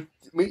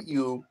 meet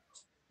you.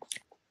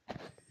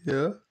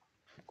 Yeah?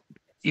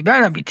 You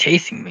better not be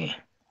chasing me.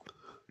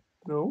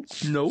 No.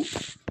 No.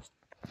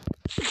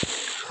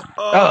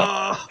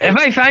 Oh, if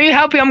I find you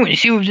happy, I'm gonna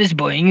shoot with this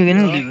boy and you're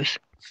gonna Yeah. lose.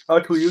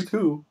 To you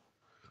too.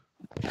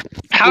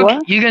 How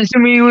What? you gonna shoot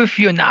me with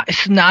your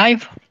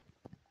knife?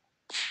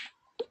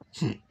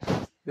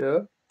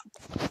 Yeah?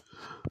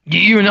 Do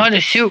you know how to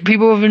shoot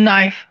people with a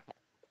knife?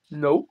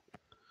 No.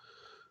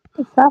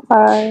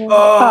 Sapphire.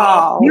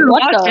 Ah. Oh, You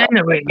what lost the?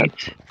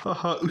 anyways.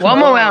 One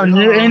more round,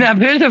 and I'm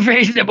very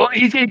afraid the boy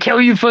he's gonna kill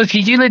you first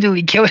because you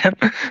literally killed him.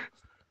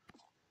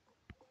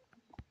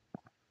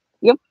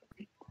 Yep.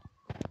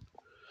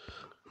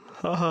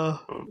 Haha.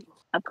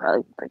 I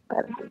probably break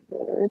that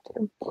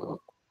too.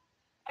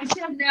 I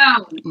said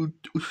no.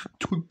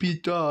 To be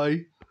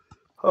die.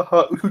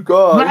 Haha, to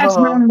die. Last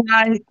round,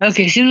 guys.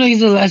 Okay, seems like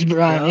it's the last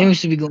round. Yeah. Maybe we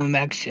should be going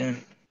back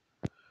soon.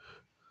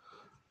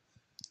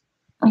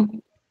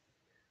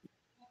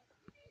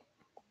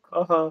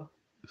 Haha.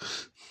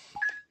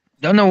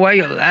 Don't know why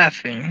you're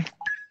laughing.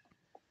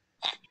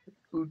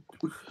 To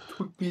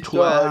be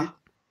die.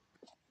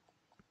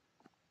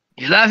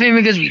 You're laughing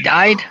because we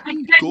died?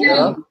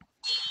 Yeah.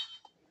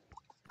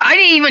 I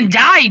didn't even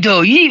die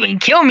though. You didn't even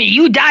kill me.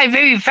 You died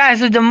very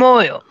fast with the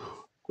moil.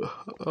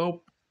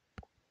 Oh.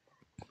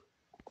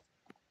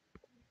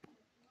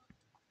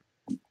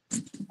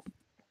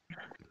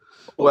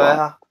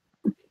 Where?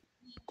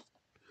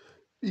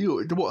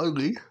 You the what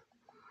ugly?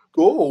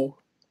 Go.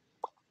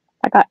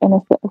 I got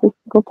innocent every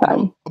single time.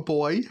 No, a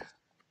boy.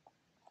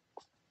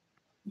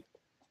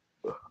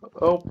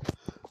 Oh.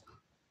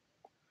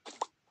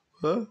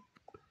 Huh?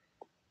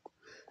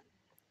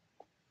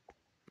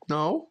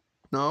 No.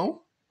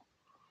 No.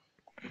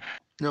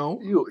 No.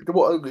 You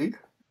what ugly?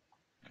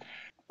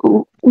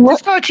 What?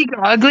 This called Chica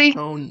ugly?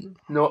 No.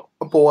 No,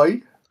 a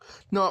boy.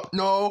 No.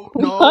 No.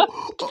 No.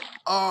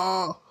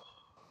 I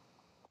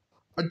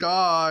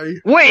die.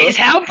 Wait, is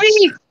Happy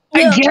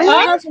Yeah, again?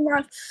 that's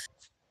enough.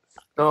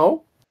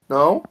 No,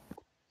 no,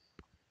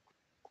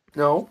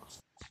 no.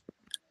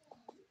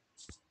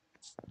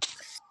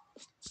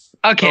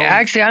 Okay, No.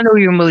 actually, I know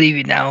you can believe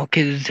it now,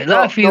 because a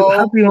lot of you, No,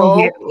 Happy won't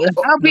no, get,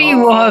 Happy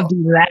will No. be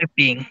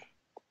laughing.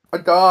 I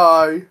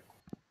die.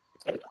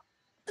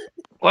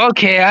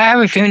 Okay, I have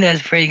a feeling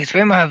that's Freddy, because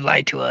Freddy might have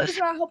lied to us. It's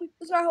not helping.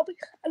 It's not helping.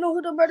 I know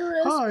who the murderer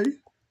is. Hi.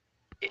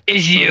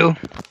 It's you.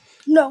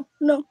 No,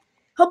 no.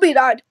 Helpy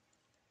died.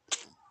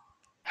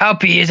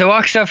 Happy is a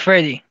Rockstar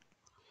Freddy.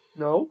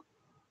 No.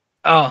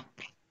 Oh.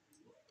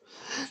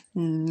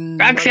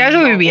 Actually, I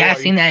thought we'd be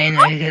asking that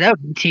anyway, because that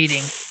would be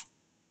cheating.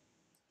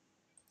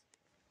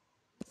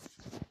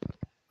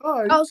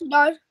 I also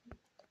died.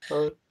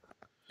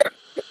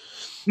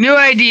 New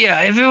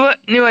idea.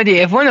 New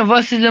idea. If one of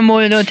us is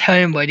immortal, don't tell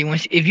anybody.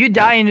 If you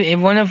die and if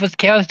one of us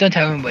kills, don't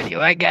tell anybody.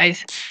 Alright,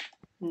 guys?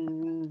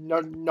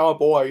 No,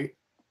 boy.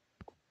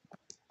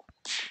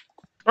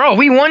 Oh,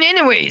 we won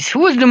anyways. Who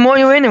was the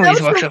immortal That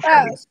anyways, was so Rockstar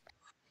Freddy? fast.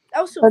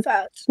 That was so Let's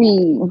fast.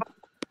 see.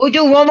 We'll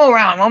do one more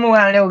round, and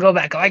then we'll go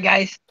back. Alright,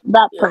 guys?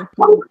 That Yeah.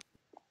 person.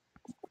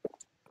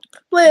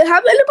 Wait,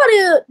 have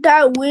anybody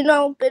that we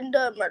know been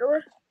the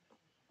murderer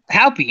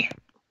Happy.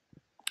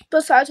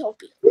 besides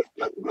Helpy?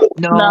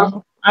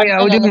 No. I've Yeah,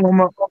 we'll been do in it one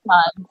more. multiple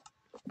times.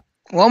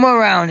 One more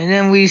round, and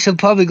then we should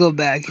probably go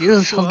back.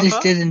 Let's hope this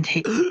What? doesn't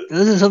take.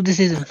 Let's just hope this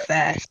isn't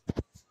fast.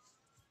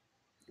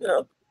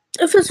 Yeah.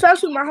 If it's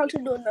fast, we might have to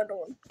do another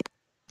one.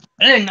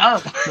 I didn't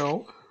know.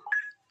 No.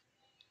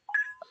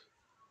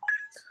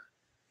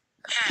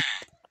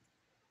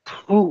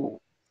 Ooh.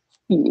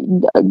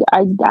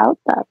 I doubt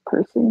that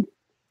person.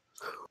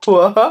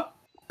 What?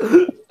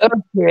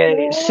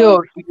 Okay,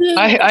 so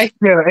I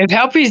swear, if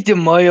Happy's the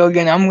Mario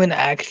again, I'm gonna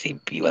actually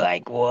be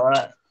like,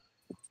 what?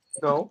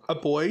 No. A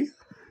boy.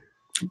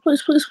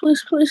 Please, please,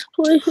 please, please,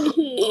 please.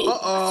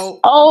 Uh-oh.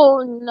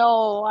 Oh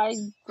no! I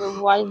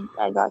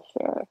got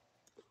shared.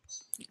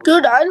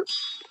 Dude died.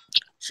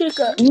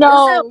 Chica.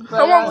 No, Is it but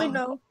someone we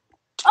know?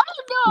 oh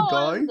Who no!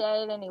 died? I'm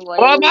dead anyway.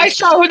 Well, I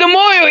saw who the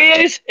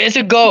Mario is. It's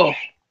a go.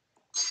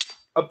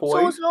 A boy.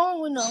 So it's no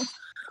one we know.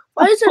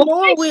 Why is it no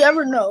one we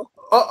ever know?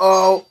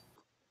 Uh-oh.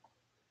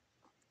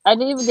 I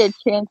didn't even get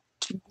a chance.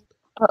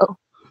 Oh,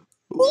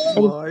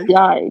 Why? I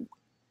died.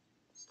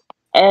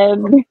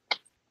 And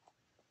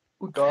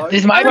Who died?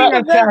 This might be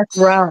a fast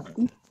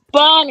round.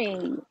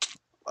 Bonnie.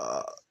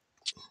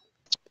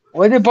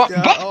 What did Bonnie?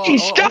 Yeah,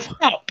 Stop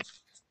up!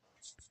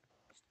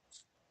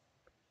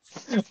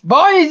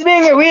 Bonnie's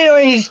being a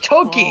weirdo and he's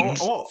choking.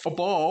 A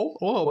ball.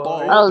 Oh, a Why?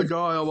 ball. Oh, A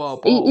guy of a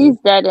ball. He's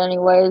dead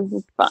anyways.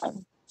 It's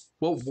fine.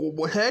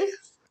 What, hey?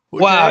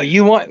 What, Wow, hey?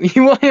 you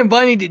wanted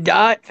Bonnie to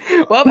die?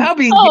 Well, I'll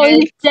be Oh, gay.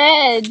 he's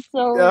dead.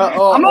 So Yeah,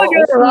 I'm not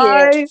gonna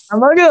lie. I'm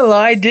not gonna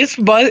lie. This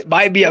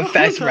might be a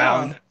fast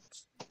round.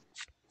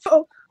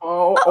 Oh,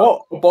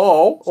 a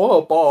ball. Oh,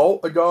 a ball.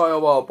 A guy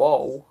of a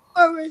ball.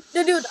 Alright,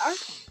 did you die?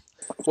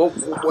 What,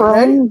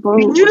 hey?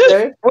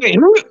 Wait,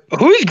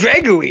 who's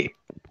Gregory?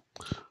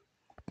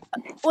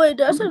 Wait,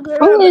 that's a good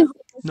Who is?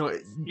 No.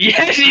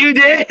 Yes, you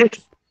did.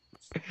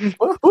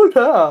 Who's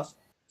that?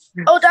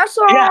 Oh, that's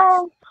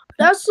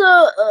that's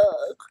a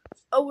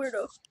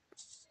weirdo.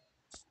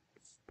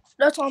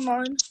 That's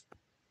online.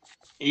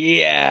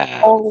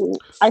 Yeah. Oh,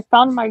 I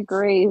found my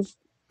grave.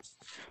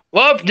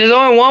 Well, there's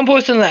only one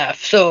person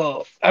left,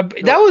 so that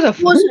was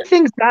a Was who it?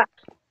 thinks that.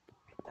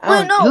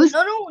 Wait,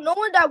 no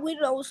one that we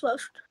know was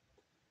left.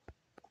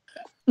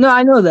 No,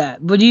 I know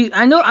that, but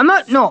I know I'm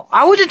not. No,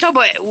 I wasn't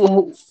talking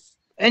about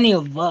any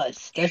of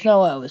us. That's not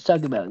what I was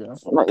talking about, though.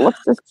 Wait,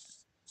 what's this?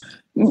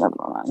 Never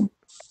mind.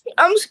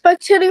 I'm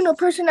spectating the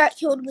person that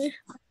killed me.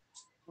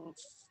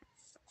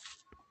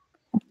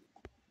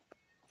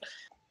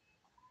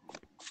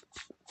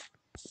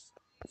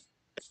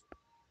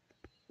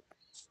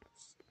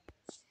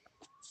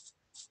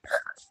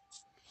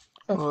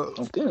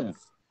 Okay.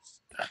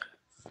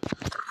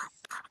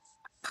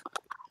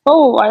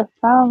 Oh, I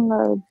found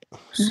the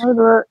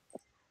murderer.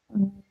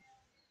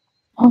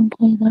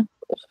 Okay, that's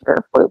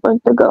sure. Wait, where'd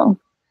they go?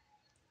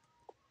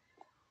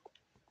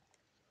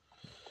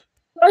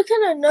 Why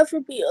can it never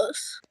be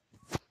us?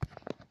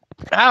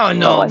 I don't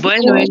know, but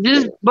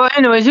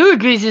anyways, who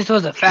agrees this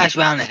was a fast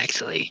round?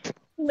 Actually,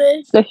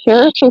 Me. The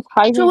sheriff is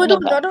hiding Should we in do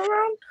the back. another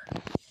round?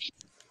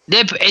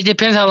 it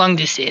depends how long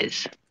this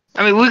is.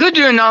 I mean, we could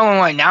do another one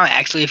right now,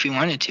 actually, if you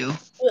wanted to.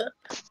 Yeah.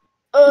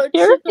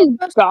 Sheriff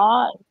Chica, is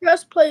gone.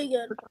 press play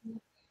again.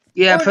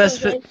 Yeah, Or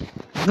press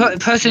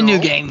new a new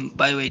game.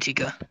 By the way,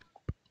 Chica.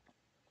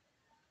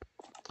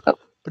 I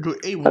do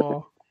 8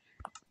 more.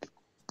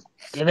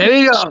 Yeah, there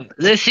we go.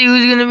 Let's see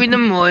who's gonna be the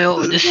Moyle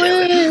or the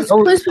sheriff.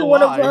 Please be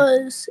one of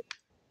us.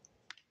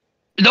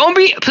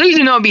 Please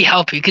do not be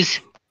Helpy,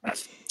 because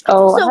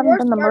Oh, Who's I the haven't worst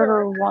done the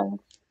murderer? murder one.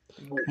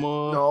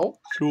 No.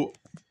 Two.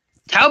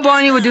 Tell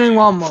Bonnie we're doing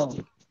one more.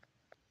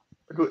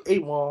 I do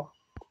 8 more.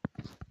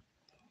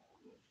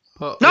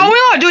 No,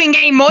 we're not doing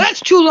 8 more. That's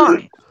too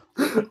long.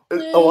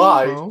 It's a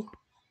lie. Come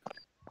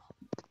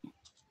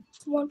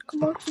on,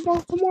 come on, come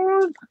on, come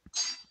on.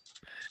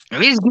 At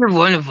least give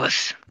one of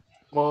us.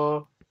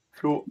 1,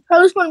 2.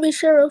 I just want to be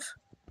sheriff.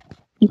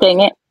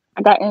 Dang it.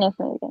 I got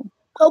innocent again.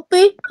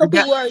 Helpy,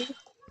 got- where are you?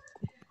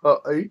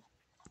 8.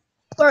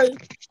 Where are you?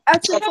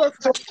 Action for a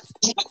friend.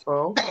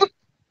 Oh.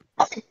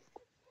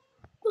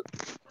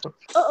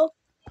 Uh-oh.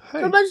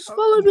 Hey. Somebody's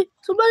following me.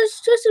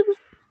 Somebody's chasing me.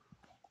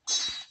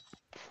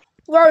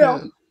 Where are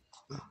y'all?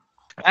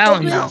 I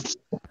don't know.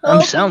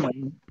 I'm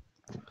someone.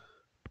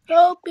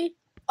 Helpy.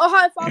 Oh,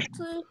 hi,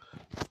 Foxy.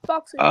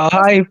 Foxy. Oh,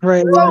 hi,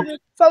 Fred. Follow me.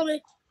 Follow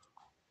me.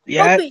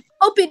 Yeah.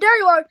 Helpy, there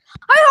you are.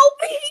 Hi,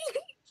 Helpy.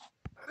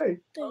 Hey.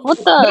 What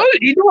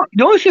the?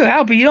 Don't feel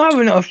happy. You don't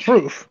have enough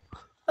proof.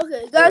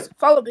 Okay, guys,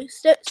 follow me.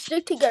 Stick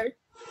together.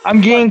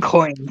 I'm getting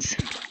coins.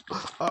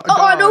 Oh,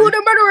 I know who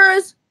the murderer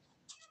is.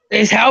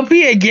 Is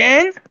Helpy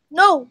again?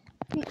 No.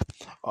 It's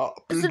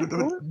It's that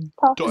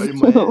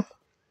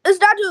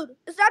that dude.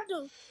 It's that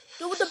dude.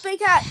 Dude with the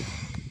big hat.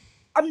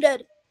 I'm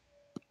dead.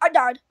 I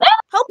died.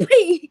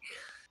 Helpy.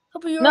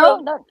 Helpy, you're No,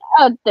 up. no.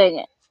 Oh, dang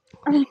it.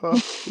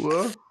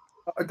 What?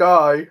 I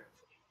die.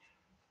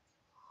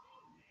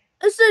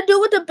 It's the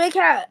dude with the big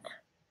hat.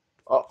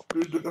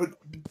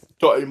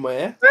 Dirty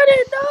man.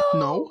 Ready? No.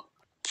 No.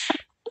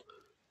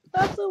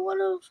 That's one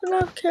of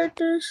FNAF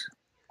characters.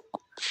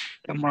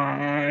 Come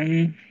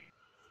on.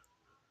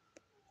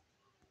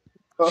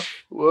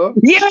 What?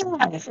 Yeah.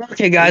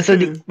 Okay, guys.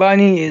 So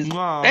Bonnie is.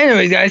 Nah.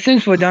 Anyways, guys,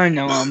 since we're done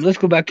now, let's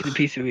go back to the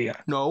pizzeria.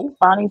 No.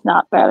 Bonnie's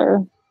not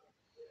better.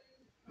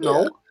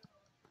 No. Yeah.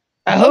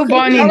 I hope Okay,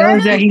 Bonnie y'all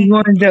knows ready? that he's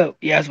going to.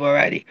 Yes, we're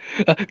ready.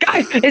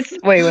 Guys, it's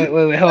wait.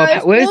 Hold Guys,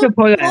 up. Where's the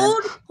polo?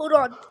 hold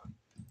on.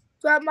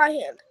 Grab my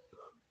hand.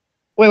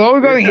 Wait, what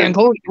we're going here?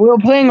 We were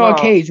playing Wow.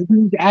 arcades.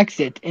 We can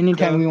exit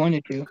anytime we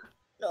wanted to.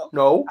 No.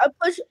 No. I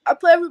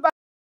put everybody